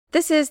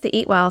This is the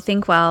Eat Well,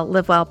 Think Well,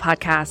 Live Well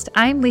podcast.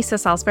 I'm Lisa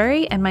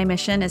Salisbury, and my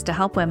mission is to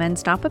help women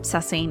stop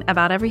obsessing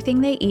about everything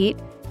they eat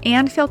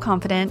and feel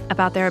confident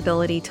about their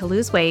ability to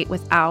lose weight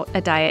without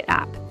a diet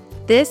app.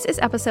 This is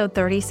episode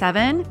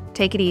 37,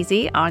 Take It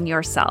Easy on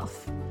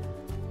Yourself.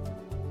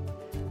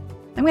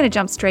 I'm going to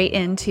jump straight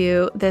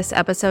into this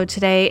episode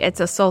today. It's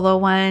a solo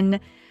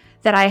one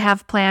that I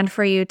have planned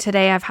for you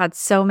today. I've had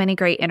so many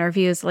great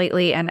interviews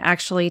lately and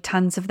actually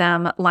tons of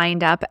them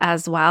lined up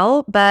as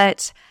well,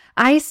 but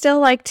I still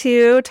like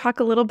to talk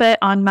a little bit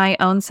on my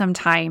own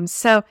sometimes.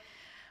 So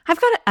I've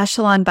got an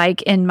Echelon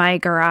bike in my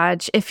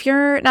garage. If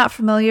you're not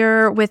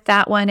familiar with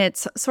that one,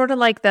 it's sort of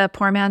like the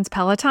poor man's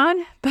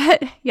Peloton.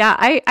 But yeah,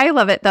 I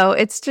love it though.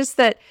 It's just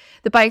that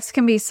the bikes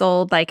can be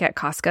sold like at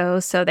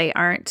Costco, so they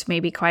aren't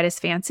maybe quite as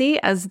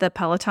fancy as the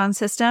Peloton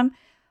system.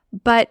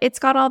 But it's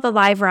got all the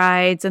live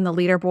rides and the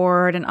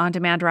leaderboard and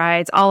on-demand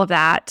rides, all of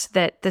that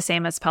the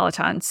same as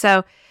Peloton.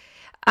 So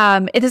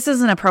this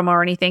isn't a promo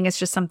or anything. It's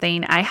just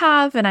something I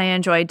have and I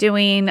enjoy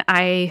doing.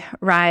 I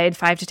ride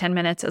 5 to 10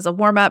 minutes as a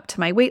warm up to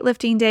my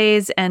weightlifting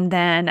days. And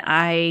then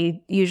I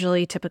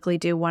typically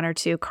do 1 or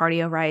 2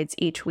 cardio rides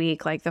each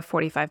week, like the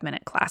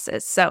 45-minute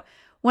classes. So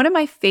one of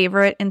my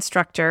favorite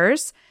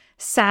instructors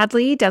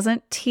sadly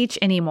doesn't teach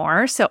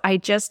anymore. So I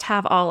just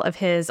have all of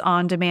his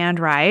on-demand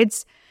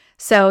rides.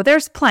 So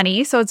there's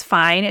plenty, so it's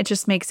fine. It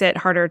just makes it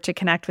harder to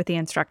connect with the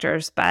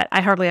instructors, but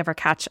I hardly ever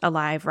catch a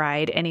live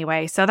ride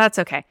anyway, so that's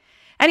okay.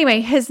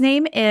 Anyway, his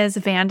name is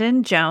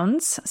Vanden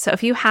Jones. So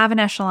if you have an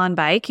Echelon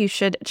bike, you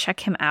should check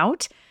him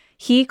out.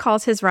 He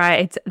calls his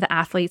rides the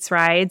athlete's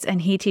rides,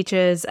 and he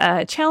teaches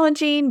a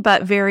challenging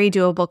but very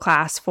doable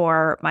class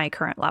for my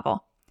current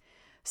level.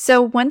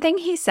 So one thing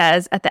he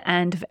says at the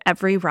end of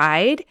every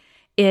ride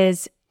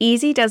is,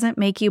 easy doesn't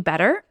make you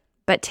better,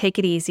 but take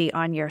it easy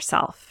on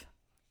yourself.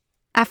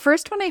 At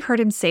first, when I heard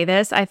him say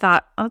this, I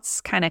thought, oh,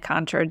 it's kind of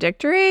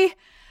contradictory.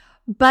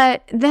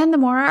 But then the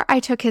more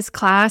I took his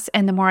class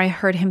and the more I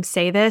heard him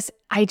say this,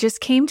 I just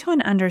came to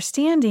an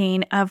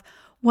understanding of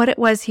what it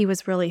was he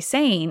was really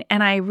saying.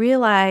 And I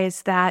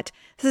realized that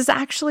this is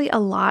actually a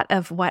lot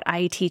of what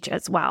I teach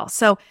as well.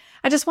 So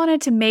I just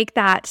wanted to make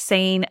that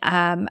saying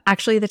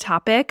actually the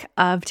topic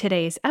of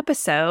today's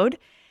episode.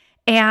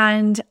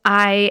 And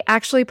I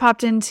actually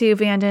popped into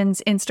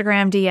Vanden's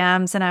Instagram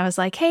DMs and I was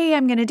like, hey,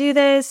 I'm going to do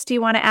this. Do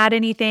you want to add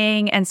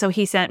anything? And so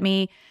he sent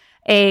me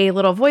a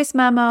little voice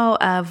memo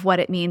of what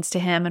it means to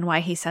him and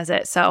why he says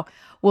it. So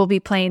we'll be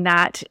playing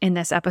that in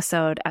this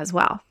episode as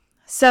well.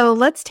 So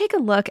let's take a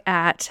look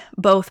at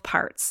both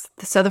parts.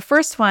 So the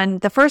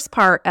first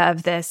part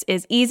of this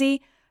is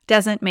easy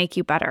doesn't make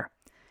you better.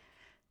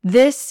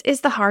 This is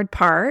the hard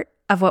part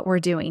of what we're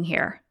doing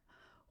here.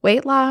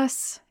 Weight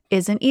loss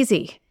isn't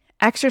easy.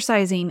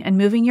 Exercising and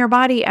moving your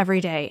body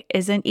every day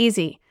isn't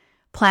easy.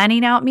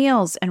 Planning out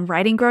meals and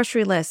writing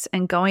grocery lists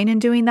and going and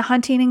doing the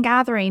hunting and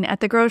gathering at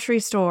the grocery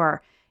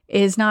store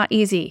is not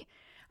easy.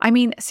 I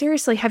mean,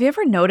 seriously, have you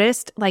ever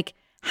noticed like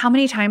how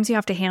many times you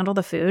have to handle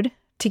the food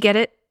to get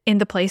it in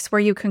the place where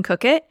you can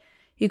cook it?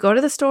 You go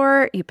to the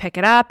store, you pick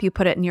it up, you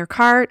put it in your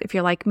cart. If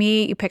you're like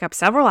me, you pick up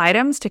several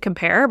items to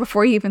compare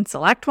before you even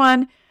select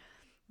one.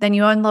 Then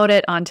you unload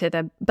it onto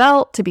the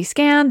belt to be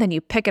scanned. Then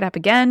you pick it up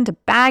again to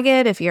bag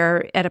it. If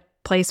you're at a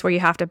place where you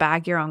have to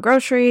bag your own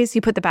groceries,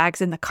 you put the bags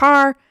in the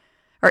car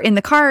or in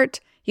the cart,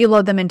 you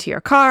load them into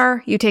your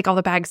car, you take all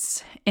the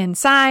bags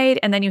inside,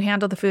 and then you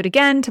handle the food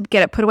again to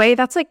get it put away.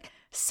 That's like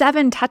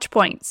 7 touch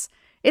points.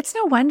 It's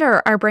no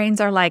wonder our brains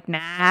are like,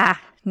 nah,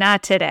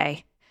 not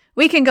today.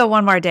 We can go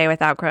one more day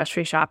without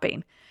grocery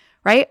shopping,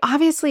 right?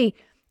 Obviously,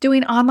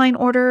 doing online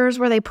orders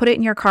where they put it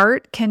in your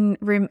cart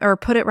or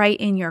put it right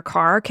in your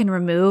car can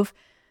remove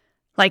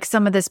like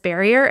some of this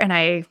barrier. And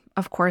I,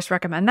 of course,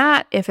 recommend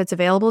that if it's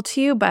available to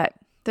you. But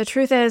the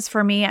truth is,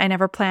 for me, I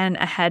never plan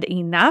ahead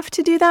enough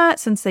to do that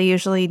since they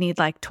usually need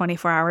like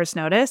 24 hours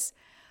notice.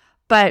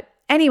 But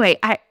anyway,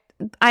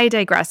 I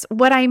digress.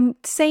 What I'm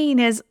saying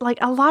is like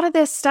a lot of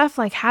this stuff,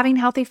 like having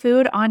healthy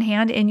food on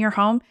hand in your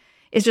home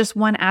is just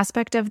one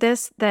aspect of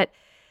this, that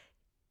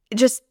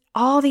just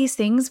all these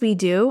things we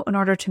do in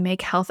order to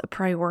make health a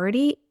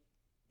priority,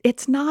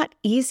 it's not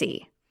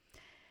easy.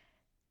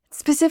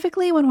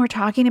 Specifically, when we're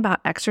talking about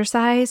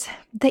exercise,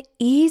 the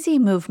easy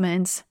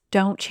movements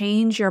don't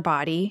change your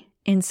body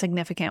in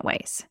significant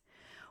ways.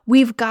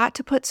 We've got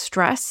to put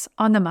stress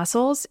on the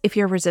muscles if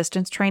you're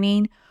resistance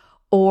training,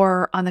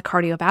 or on the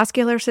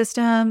cardiovascular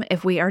system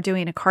if we are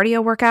doing a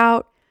cardio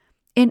workout,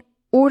 in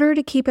order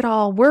to keep it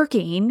all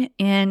working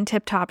in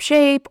tip-top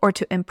shape or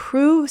to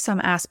improve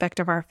some aspect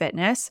of our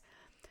fitness.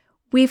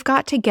 We've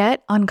got to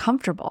get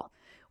uncomfortable.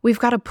 We've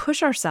got to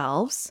push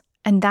ourselves,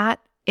 and that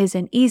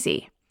isn't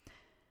easy.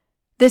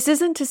 This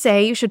isn't to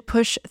say you should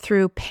push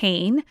through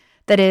pain,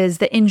 that is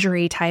the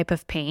injury type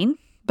of pain,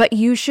 but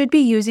you should be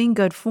using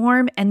good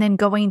form and then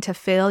going to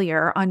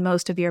failure on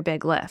most of your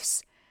big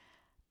lifts.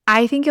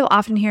 I think you'll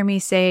often hear me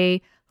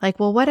say, like,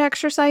 well, what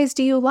exercise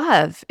do you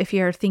love if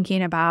you're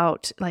thinking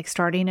about like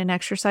starting an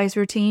exercise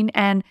routine?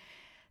 And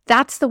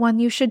that's the one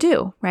you should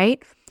do,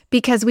 right?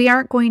 because we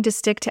aren't going to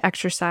stick to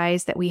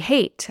exercise that we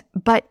hate.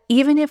 But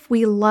even if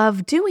we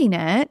love doing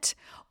it,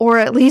 or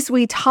at least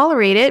we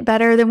tolerate it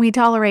better than we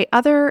tolerate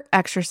other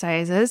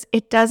exercises,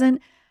 it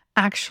doesn't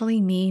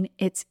actually mean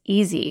it's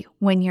easy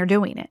when you're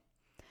doing it.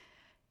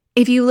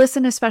 If you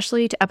listen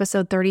especially to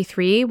episode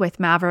 33 with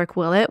Maverick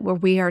Willett, where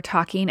we are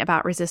talking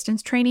about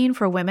resistance training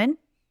for women,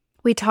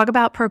 we talk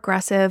about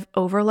progressive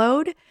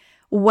overload.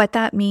 What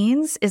that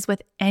means is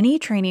with any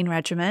training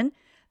regimen,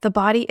 the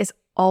body is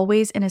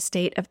always in a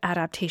state of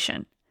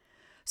adaptation.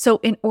 So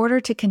in order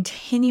to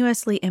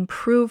continuously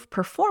improve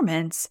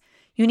performance,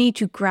 you need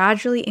to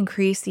gradually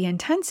increase the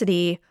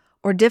intensity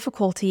or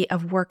difficulty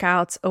of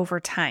workouts over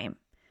time.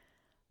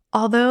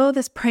 Although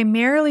this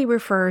primarily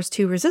refers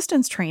to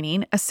resistance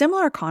training, a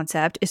similar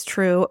concept is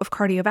true of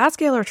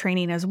cardiovascular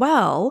training as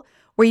well,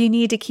 where you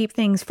need to keep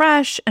things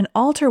fresh and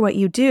alter what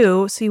you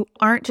do so you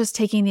aren't just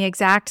taking the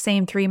exact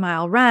same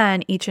 3-mile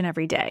run each and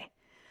every day.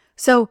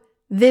 So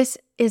this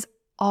is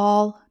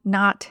all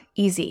not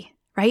easy,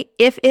 right?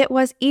 If it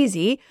was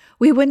easy,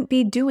 we wouldn't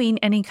be doing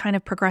any kind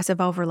of progressive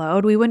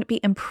overload. We wouldn't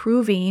be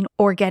improving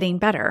or getting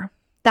better.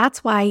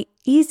 That's why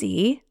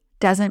easy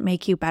doesn't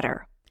make you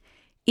better.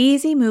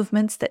 Easy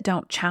movements that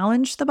don't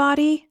challenge the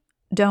body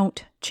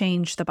don't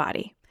change the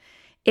body.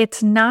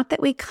 It's not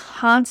that we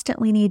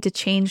constantly need to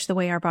change the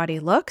way our body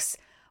looks,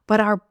 but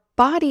our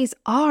bodies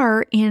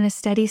are in a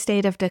steady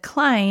state of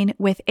decline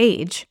with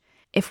age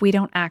if we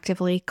don't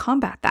actively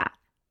combat that.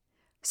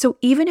 So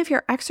even if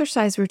your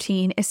exercise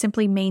routine is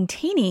simply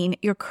maintaining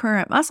your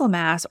current muscle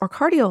mass or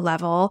cardio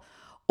level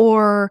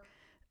or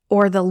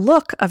the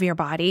look of your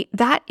body,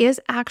 that is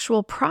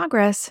actual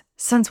progress,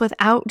 since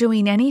without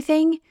doing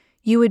anything,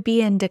 you would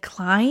be in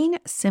decline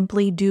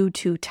simply due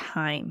to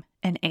time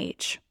and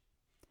age.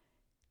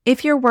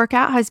 If your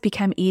workout has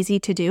become easy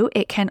to do,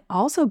 it can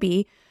also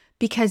be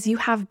because you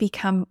have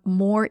become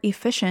more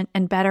efficient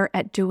and better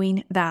at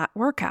doing that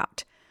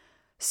workout.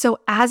 So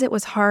as it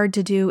was hard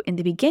to do in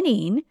the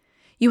beginning,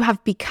 you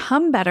have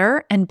become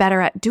better and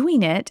better at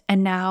doing it,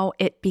 and now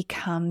it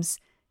becomes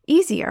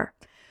easier.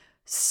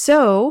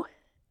 So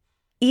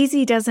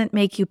easy doesn't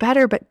make you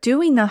better, but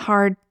doing the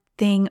hard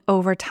thing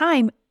over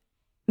time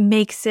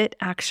makes it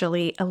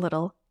actually a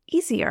little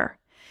easier.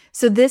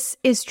 So this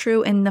is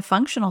true in the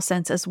functional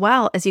sense as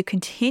well. As you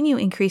continue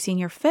increasing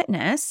your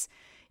fitness,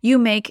 you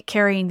make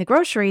carrying the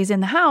groceries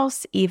in the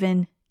house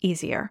even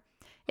easier.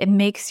 It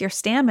makes your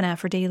stamina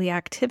for daily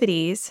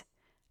activities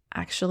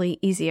actually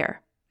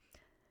easier.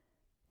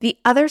 The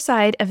other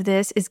side of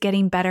this is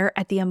getting better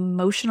at the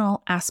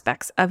emotional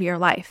aspects of your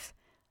life.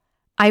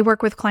 I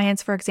work with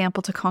clients, for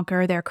example, to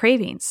conquer their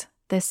cravings.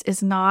 This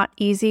is not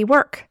easy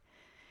work.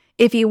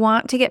 If you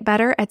want to get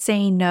better at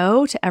saying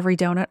no to every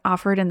donut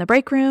offered in the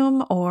break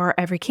room, or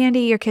every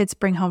candy your kids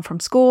bring home from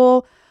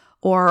school,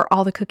 or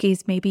all the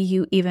cookies maybe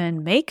you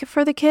even make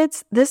for the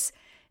kids, this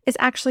is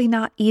actually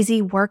not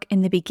easy work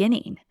in the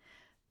beginning.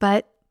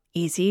 But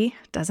easy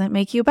doesn't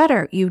make you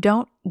better. You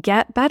don't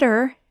get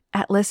better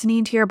at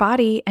listening to your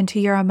body and to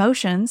your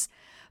emotions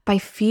by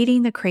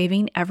feeding the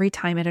craving every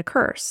time it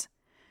occurs.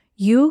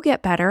 You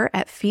get better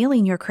at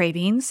feeling your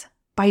cravings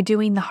by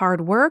doing the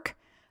hard work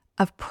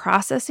of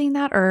processing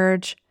that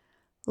urge,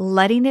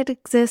 letting it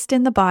exist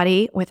in the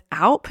body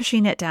without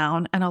pushing it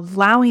down, and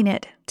allowing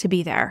it to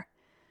be there.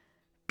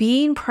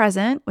 Being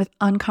present with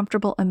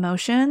uncomfortable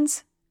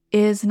emotions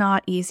is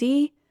not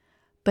easy,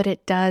 but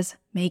it does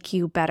make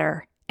you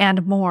better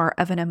and more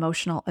of an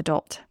emotional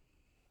adult.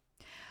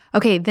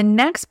 Okay, the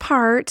next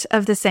part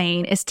of the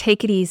saying is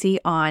take it easy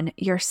on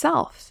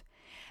yourself.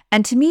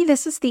 And to me,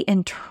 this is the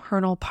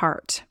internal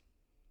part.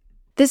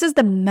 This is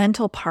the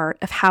mental part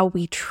of how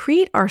we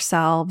treat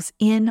ourselves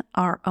in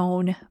our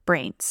own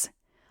brains.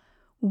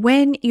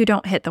 When you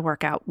don't hit the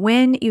workout,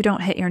 when you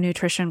don't hit your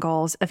nutrition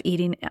goals of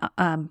eating,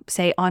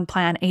 say on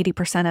plan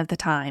 80% of the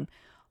time,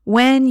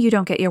 when you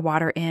don't get your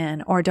water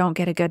in or don't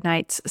get a good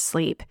night's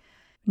sleep.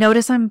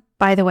 Notice I'm,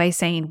 by the way,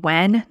 saying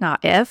when, not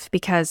if,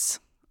 because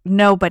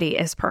nobody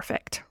is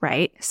perfect,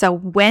 right? So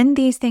when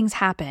these things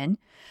happen,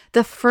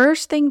 the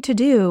first thing to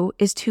do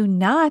is to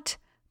not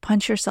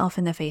punch yourself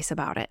in the face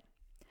about it.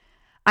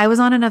 I was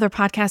on another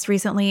podcast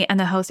recently and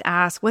the host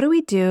asked, what do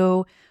we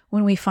do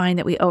when we find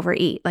that we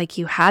overeat? Like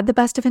you had the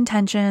best of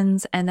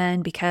intentions and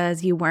then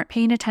because you weren't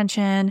paying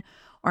attention,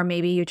 or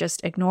maybe you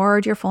just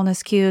ignored your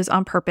fullness cues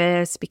on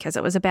purpose because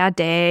it was a bad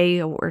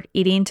day or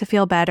eating to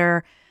feel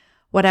better,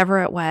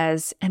 whatever it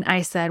was. And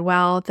I said,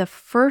 well, the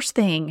first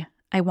thing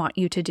I want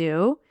you to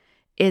do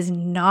is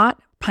not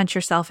punch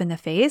yourself in the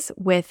face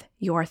with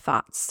your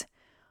thoughts.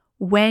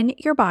 When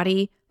your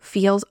body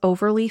feels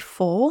overly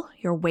full,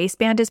 your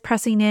waistband is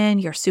pressing in,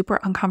 you're super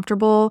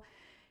uncomfortable,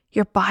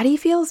 your body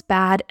feels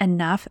bad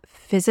enough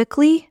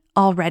physically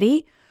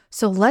already,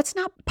 so let's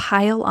not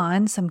pile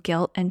on some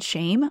guilt and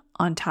shame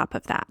on top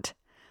of that.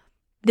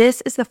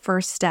 This is the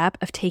first step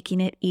of taking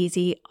it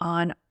easy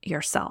on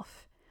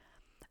yourself.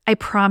 I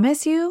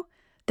promise you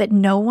that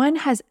no one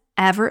has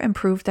ever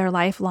improved their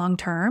life long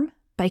term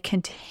by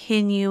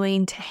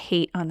continuing to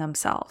hate on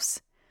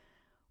themselves.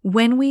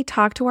 When we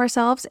talk to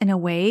ourselves in a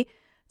way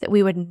that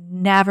we would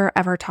never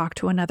ever talk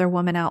to another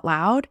woman out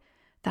loud,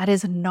 that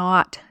is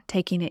not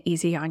taking it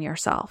easy on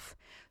yourself.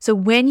 So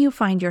when you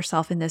find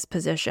yourself in this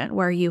position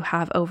where you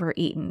have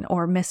overeaten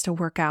or missed a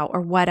workout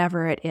or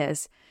whatever it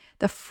is,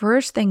 the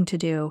first thing to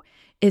do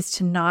is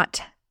to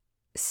not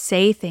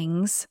say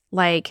things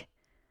like,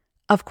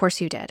 of course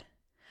you did.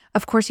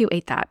 Of course you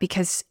ate that,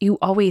 because you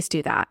always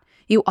do that.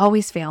 You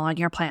always fail on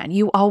your plan.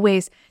 You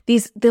always,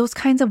 those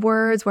kinds of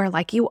words where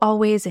like you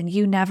always and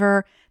you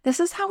never, this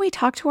is how we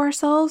talk to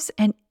ourselves,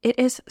 and it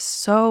is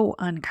so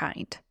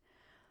unkind.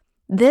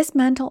 This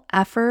mental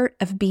effort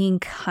of being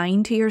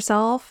kind to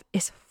yourself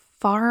is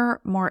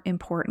far more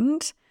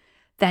important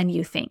than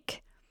you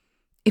think.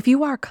 If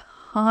you are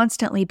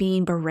constantly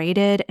being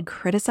berated and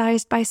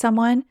criticized by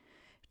someone,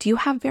 do you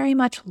have very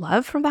much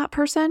love for that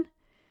person?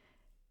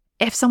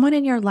 If someone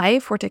in your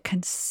life were to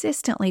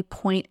consistently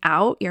point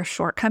out your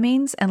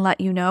shortcomings and let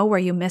you know where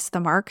you missed the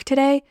mark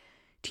today,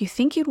 do you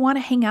think you'd want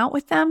to hang out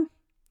with them?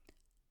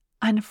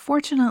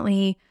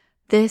 Unfortunately,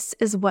 this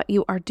is what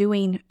you are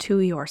doing to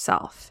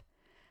yourself.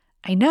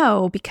 I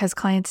know because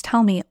clients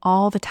tell me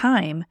all the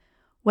time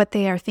what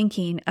they are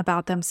thinking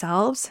about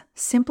themselves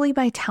simply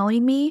by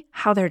telling me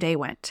how their day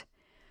went.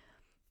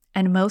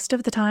 And most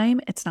of the time,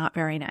 it's not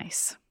very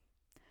nice.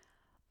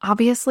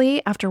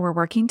 Obviously, after we're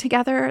working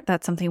together,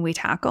 that's something we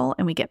tackle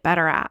and we get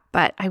better at.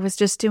 But I was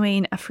just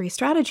doing a free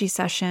strategy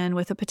session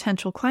with a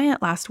potential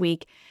client last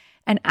week.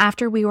 And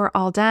after we were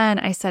all done,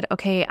 I said,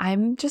 okay,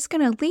 I'm just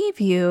going to leave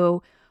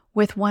you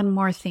with one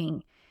more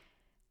thing.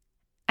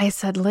 I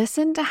said,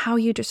 listen to how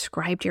you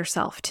described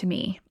yourself to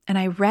me. And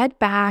I read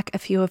back a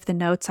few of the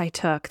notes I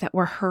took that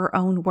were her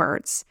own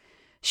words.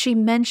 She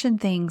mentioned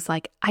things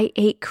like, I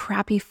ate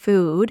crappy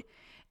food.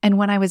 And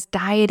when I was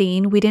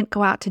dieting, we didn't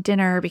go out to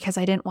dinner because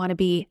I didn't want to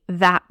be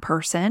that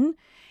person.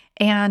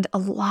 And a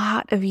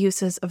lot of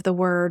uses of the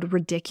word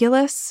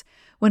ridiculous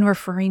when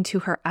referring to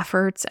her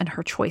efforts and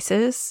her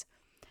choices.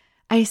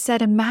 I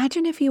said,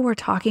 imagine if you were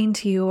talking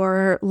to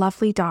your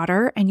lovely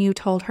daughter and you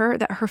told her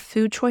that her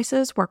food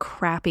choices were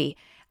crappy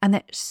and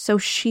that so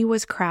she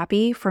was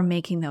crappy for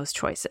making those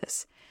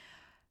choices.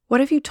 What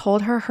if you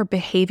told her her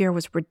behavior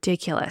was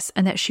ridiculous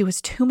and that she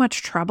was too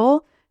much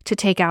trouble to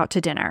take out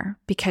to dinner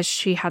because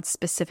she had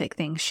specific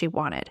things she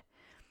wanted?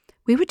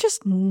 We would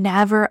just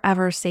never,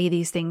 ever say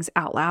these things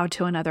out loud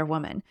to another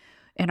woman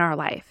in our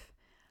life.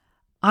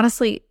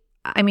 Honestly,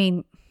 I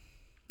mean,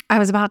 I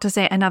was about to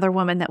say another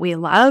woman that we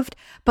loved,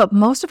 but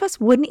most of us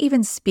wouldn't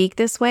even speak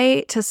this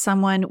way to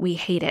someone we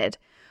hated.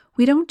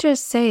 We don't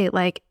just say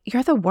like,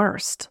 you're the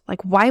worst.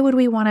 Like, why would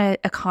we want to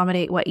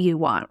accommodate what you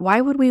want?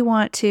 Why would we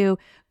want to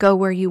go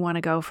where you want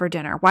to go for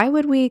dinner? Why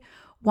would we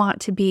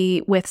want to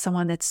be with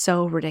someone that's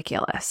so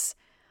ridiculous?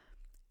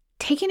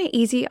 Taking it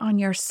easy on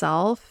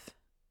yourself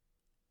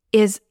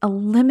is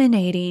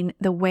eliminating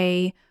the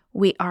way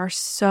we are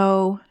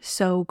so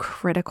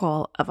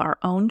critical of our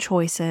own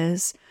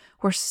choices.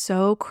 We're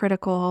so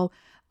critical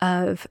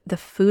of the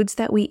foods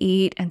that we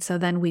eat. And so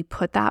then we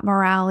put that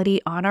morality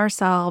on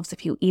ourselves.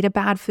 If you eat a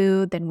bad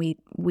food, then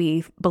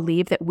we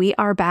believe that we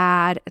are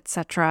bad,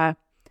 etc.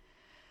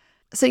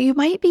 So you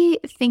might be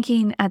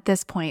thinking at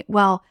this point,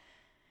 well,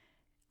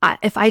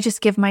 if I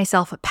just give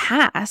myself a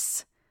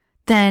pass,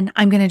 then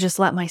I'm going to just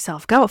let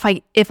myself go.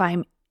 If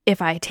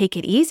I take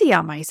it easy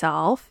on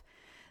myself,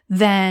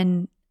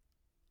 then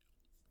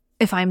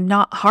if I'm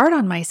not hard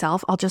on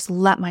myself, I'll just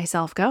let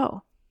myself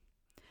go.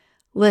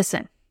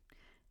 Listen,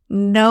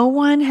 no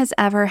one has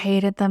ever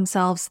hated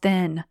themselves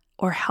thin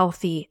or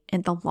healthy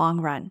in the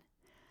long run.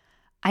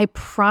 I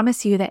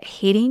promise you that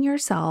hating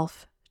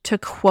yourself to,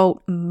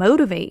 quote,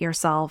 motivate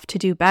yourself to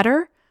do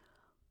better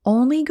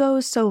only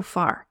goes so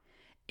far.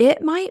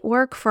 It might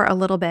work for a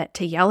little bit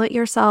to yell at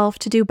yourself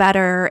to do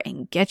better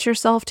and get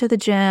yourself to the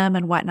gym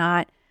and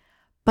whatnot.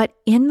 But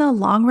in the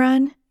long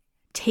run,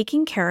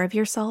 taking care of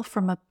yourself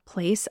from a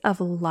place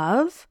of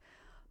love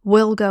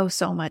will go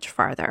so much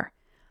farther.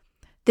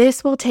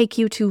 This will take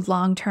you to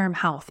long-term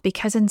health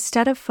because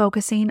instead of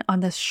focusing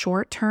on the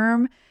short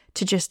term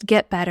to just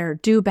get better,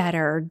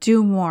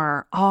 do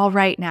more, all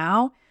right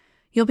now,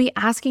 you'll be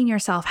asking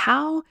yourself,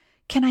 how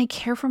can I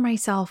care for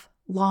myself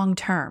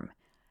long-term?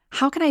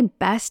 How can I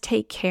best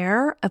take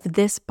care of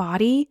this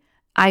body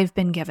I've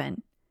been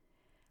given?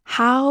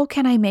 How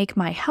can I make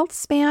my health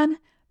span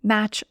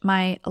match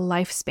my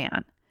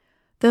lifespan?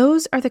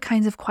 Those are the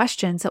kinds of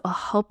questions that will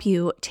help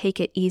you take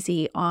it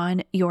easy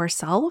on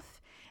yourself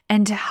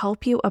and to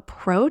help you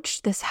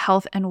approach this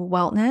health and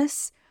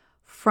wellness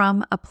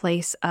from a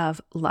place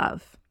of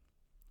love.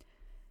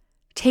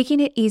 Taking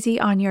it easy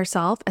on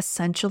yourself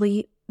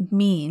essentially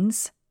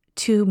means,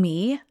 to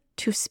me,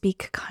 to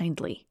speak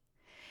kindly.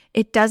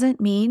 It doesn't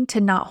mean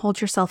to not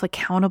hold yourself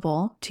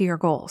accountable to your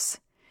goals.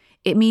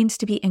 It means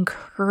to be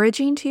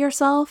encouraging to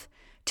yourself,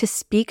 to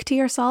speak to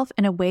yourself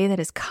in a way that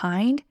is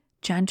kind,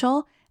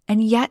 gentle,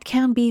 and yet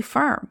can be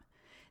firm.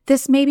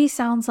 This maybe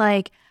sounds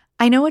like,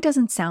 I know it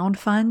doesn't sound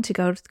fun to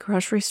go to the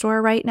grocery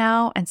store right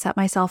now and set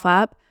myself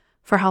up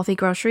for healthy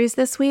groceries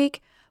this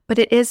week, but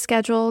it is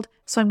scheduled,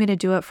 so I'm going to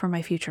do it for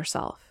my future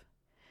self.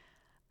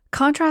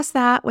 Contrast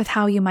that with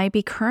how you might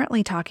be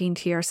currently talking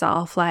to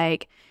yourself,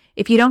 like,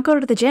 if you don't go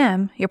to the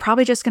gym, you're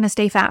probably just going to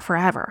stay fat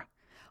forever.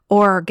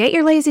 Or get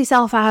your lazy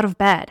self out of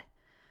bed.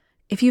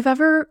 If you've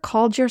ever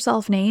called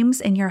yourself names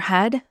in your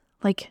head,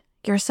 like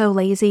you're so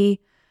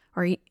lazy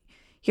or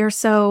you're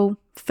so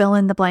fill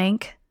in the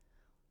blank,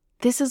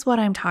 this is what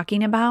I'm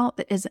talking about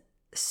that is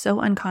so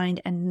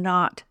unkind and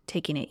not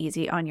taking it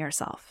easy on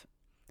yourself.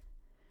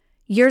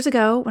 Years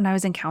ago, when I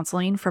was in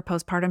counseling for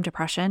postpartum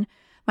depression,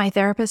 my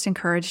therapist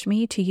encouraged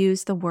me to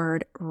use the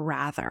word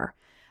rather.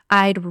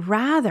 I'd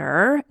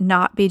rather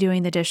not be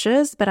doing the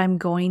dishes, but I'm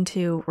going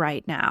to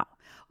right now.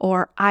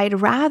 Or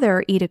I'd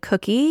rather eat a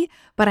cookie,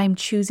 but I'm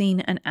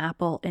choosing an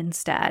apple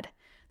instead.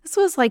 This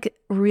was like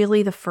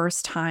really the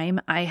first time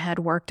I had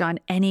worked on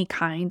any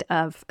kind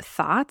of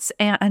thoughts.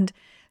 And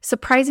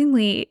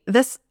surprisingly,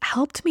 this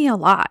helped me a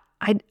lot.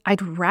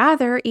 I'd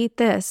rather eat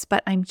this,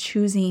 but I'm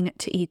choosing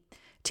to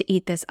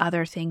eat this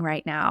other thing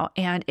right now.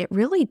 And it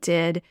really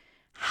did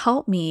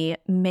help me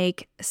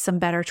make some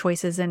better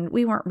choices. And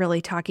we weren't really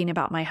talking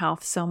about my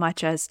health so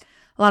much as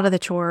a lot of the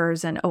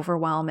chores and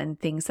overwhelm and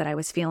things that I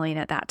was feeling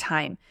at that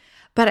time.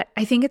 But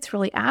I think it's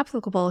really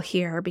applicable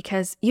here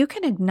because you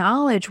can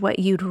acknowledge what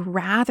you'd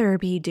rather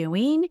be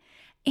doing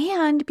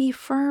and be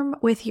firm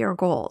with your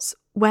goals,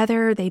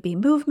 whether they be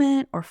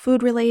movement or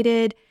food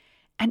related.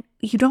 And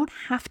you don't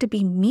have to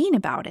be mean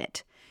about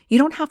it. You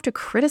don't have to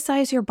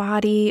criticize your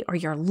body or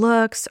your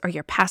looks or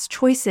your past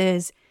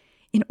choices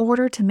in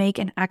order to make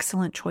an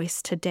excellent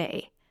choice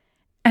today.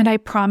 And I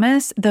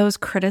promise those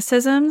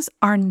criticisms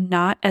are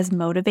not as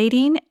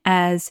motivating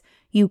as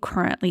you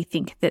currently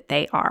think that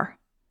they are.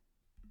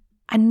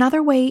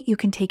 Another way you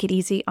can take it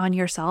easy on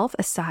yourself,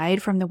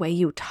 aside from the way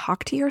you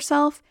talk to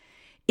yourself,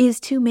 is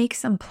to make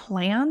some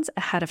plans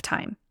ahead of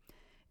time.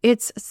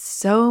 It's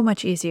so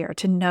much easier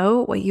to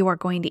know what you are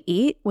going to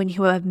eat when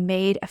you have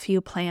made a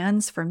few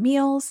plans for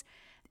meals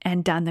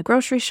and done the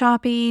grocery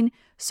shopping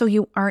so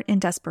you aren't in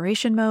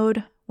desperation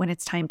mode when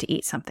it's time to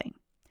eat something.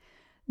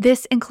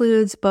 This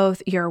includes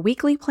both your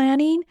weekly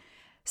planning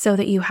so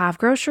that you have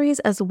groceries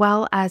as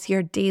well as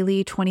your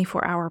daily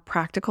 24-hour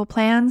practical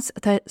plans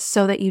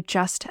so that you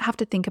just have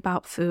to think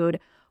about food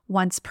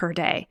once per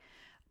day.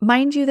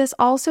 Mind you, this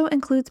also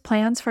includes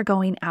plans for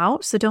going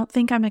out, so don't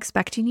think I'm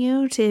expecting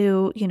you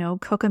to,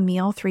 cook a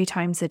meal 3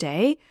 times a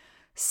day.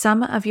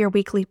 Some of your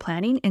weekly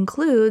planning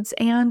includes,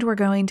 and we're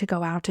going to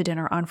go out to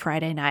dinner on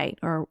Friday night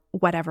or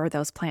whatever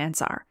those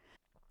plans are.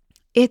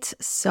 It's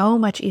so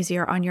much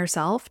easier on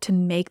yourself to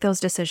make those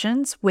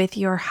decisions with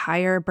your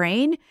higher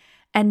brain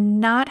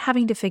and not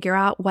having to figure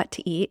out what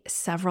to eat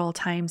several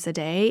times a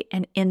day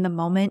and in the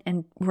moment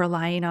and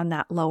relying on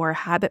that lower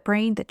habit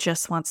brain that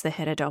just wants the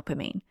hit of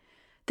dopamine.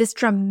 This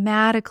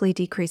dramatically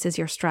decreases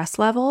your stress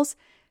levels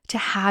to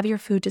have your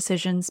food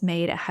decisions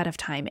made ahead of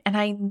time. And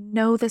I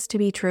know this to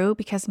be true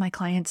because my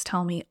clients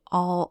tell me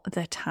all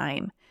the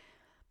time.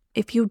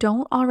 If you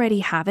don't already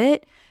have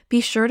it, be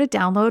sure to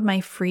download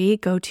my free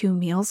go-to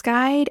meals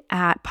guide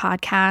at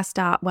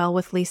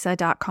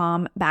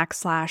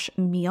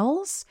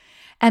podcast.wellwithlisa.com/meals.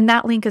 And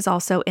that link is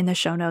also in the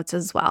show notes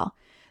as well.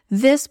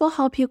 This will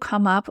help you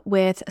come up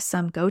with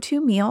some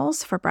go-to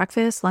meals for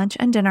breakfast, lunch,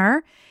 and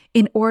dinner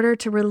in order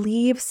to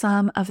relieve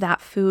some of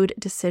that food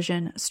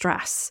decision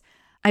stress.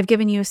 I've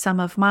given you some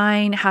of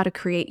mine, how to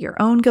create your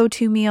own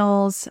go-to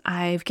meals.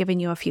 I've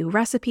given you a few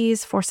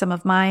recipes for some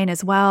of mine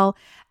as well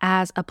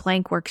as a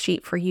blank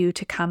worksheet for you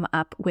to come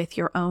up with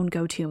your own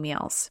go-to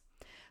meals.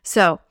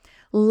 So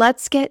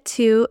let's get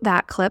to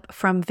that clip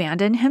from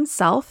Vanden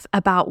himself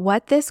about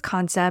what this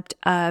concept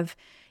of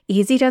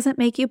easy doesn't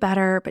make you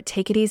better, but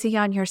take it easy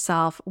on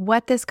yourself,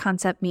 what this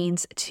concept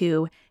means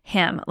to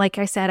him. Like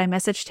I said, I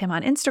messaged him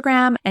on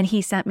Instagram and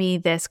he sent me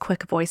this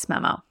quick voice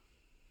memo.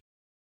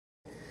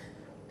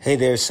 Hey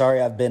there,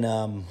 sorry I've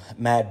been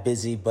mad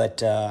busy,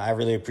 but I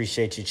really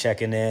appreciate you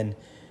checking in.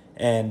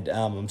 And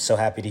I'm so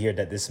happy to hear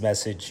that this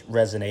message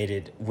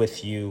resonated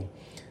with you.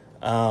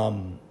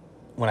 When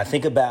I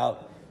think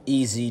about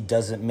easy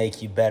doesn't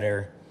make you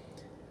better,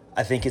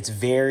 I think it's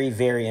very,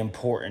 very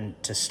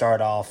important to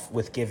start off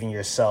with giving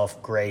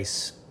yourself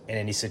grace in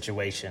any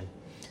situation.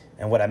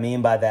 And what I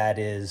mean by that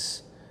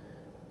is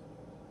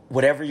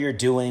whatever you're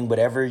doing,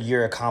 whatever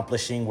you're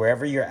accomplishing,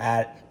 wherever you're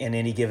at in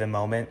any given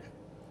moment,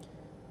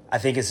 I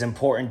think it's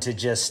important to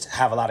just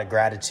have a lot of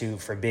gratitude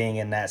for being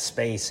in that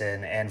space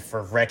and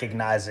for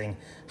recognizing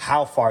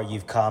how far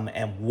you've come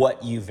and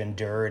what you've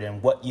endured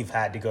and what you've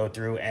had to go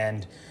through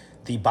and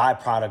the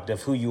byproduct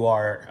of who you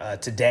are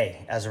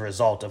today as a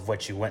result of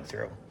what you went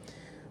through.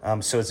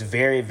 So it's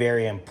very,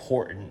 very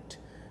important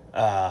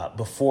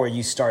before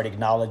you start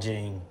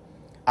acknowledging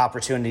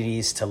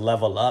opportunities to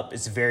level up.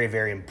 It's very,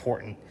 very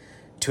important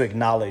to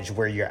acknowledge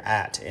where you're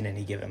at in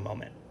any given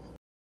moment.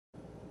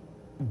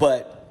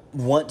 But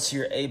once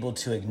you're able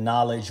to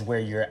acknowledge where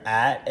you're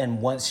at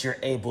and once you're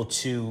able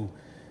to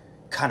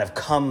kind of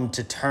come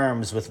to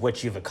terms with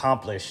what you've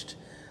accomplished,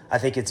 I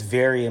think it's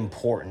very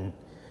important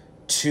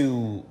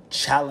to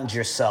challenge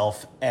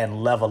yourself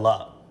and level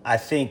up. I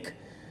think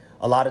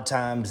a lot of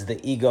times the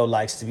ego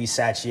likes to be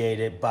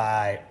satiated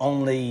by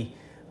only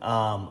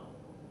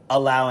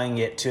allowing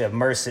it to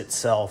immerse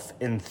itself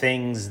in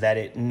things that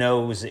it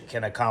knows it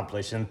can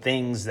accomplish and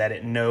things that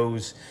it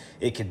knows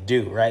it can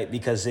do, right?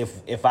 Because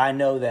if I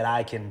know that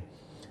I can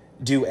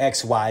do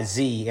X, Y,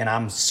 Z, and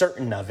I'm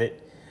certain of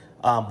it,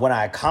 when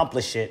I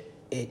accomplish it,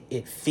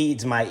 it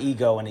feeds my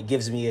ego and it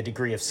gives me a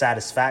degree of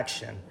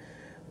satisfaction.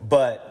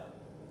 But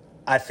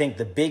I think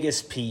the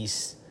biggest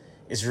piece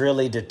is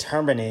really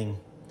determining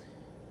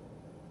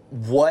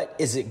what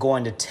is it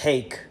going to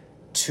take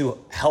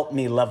to help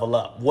me level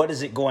up? What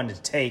is it going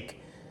to take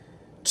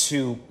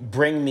to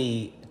bring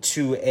me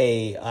to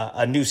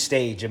a new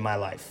stage in my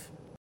life?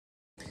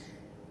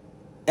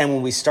 And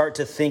when we start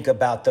to think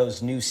about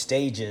those new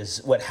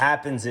stages, what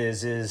happens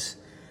is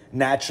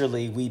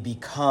naturally we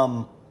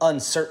become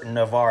uncertain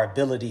of our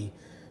ability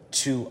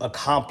to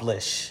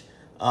accomplish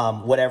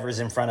whatever's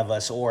in front of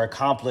us, or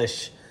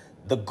accomplish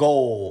the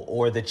goal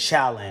or the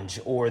challenge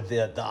or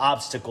the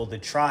obstacle, the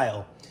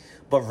trial.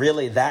 But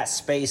really that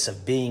space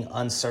of being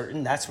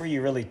uncertain, that's where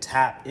you really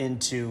tap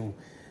into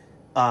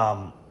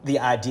the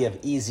idea of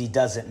easy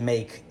doesn't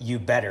make you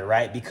better,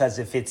 right? Because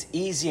if it's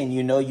easy and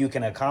you know you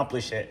can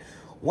accomplish it,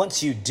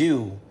 once you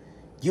do,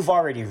 you've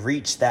already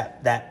reached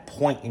that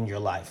point in your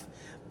life.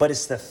 But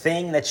it's the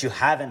thing that you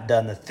haven't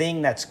done, the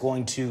thing that's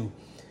going to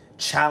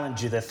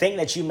challenge you, the thing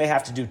that you may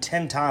have to do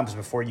 10 times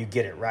before you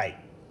get it right.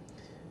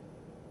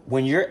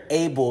 When you're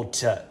able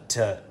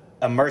to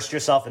immerse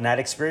yourself in that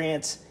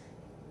experience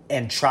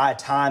and try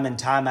time and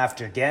time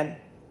after again,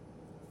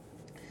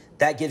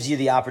 that gives you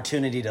the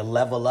opportunity to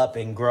level up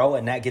and grow,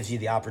 and that gives you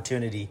the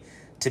opportunity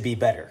to be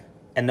better.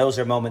 And those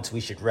are moments we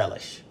should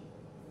relish.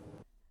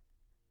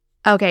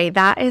 Okay,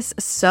 that is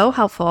so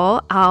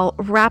helpful. I'll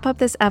wrap up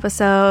this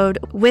episode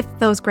with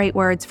those great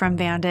words from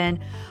Vanden.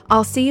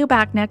 I'll see you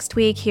back next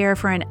week here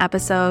for an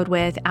episode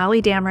with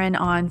Ali Dameron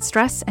on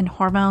stress and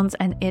hormones,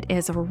 and it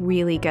is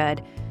really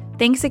good.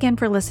 Thanks again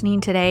for listening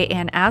today,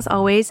 and as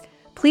always,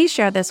 please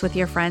share this with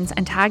your friends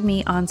and tag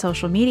me on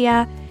social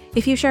media.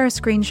 If you share a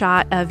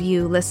screenshot of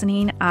you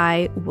listening,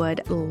 I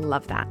would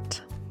love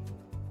that.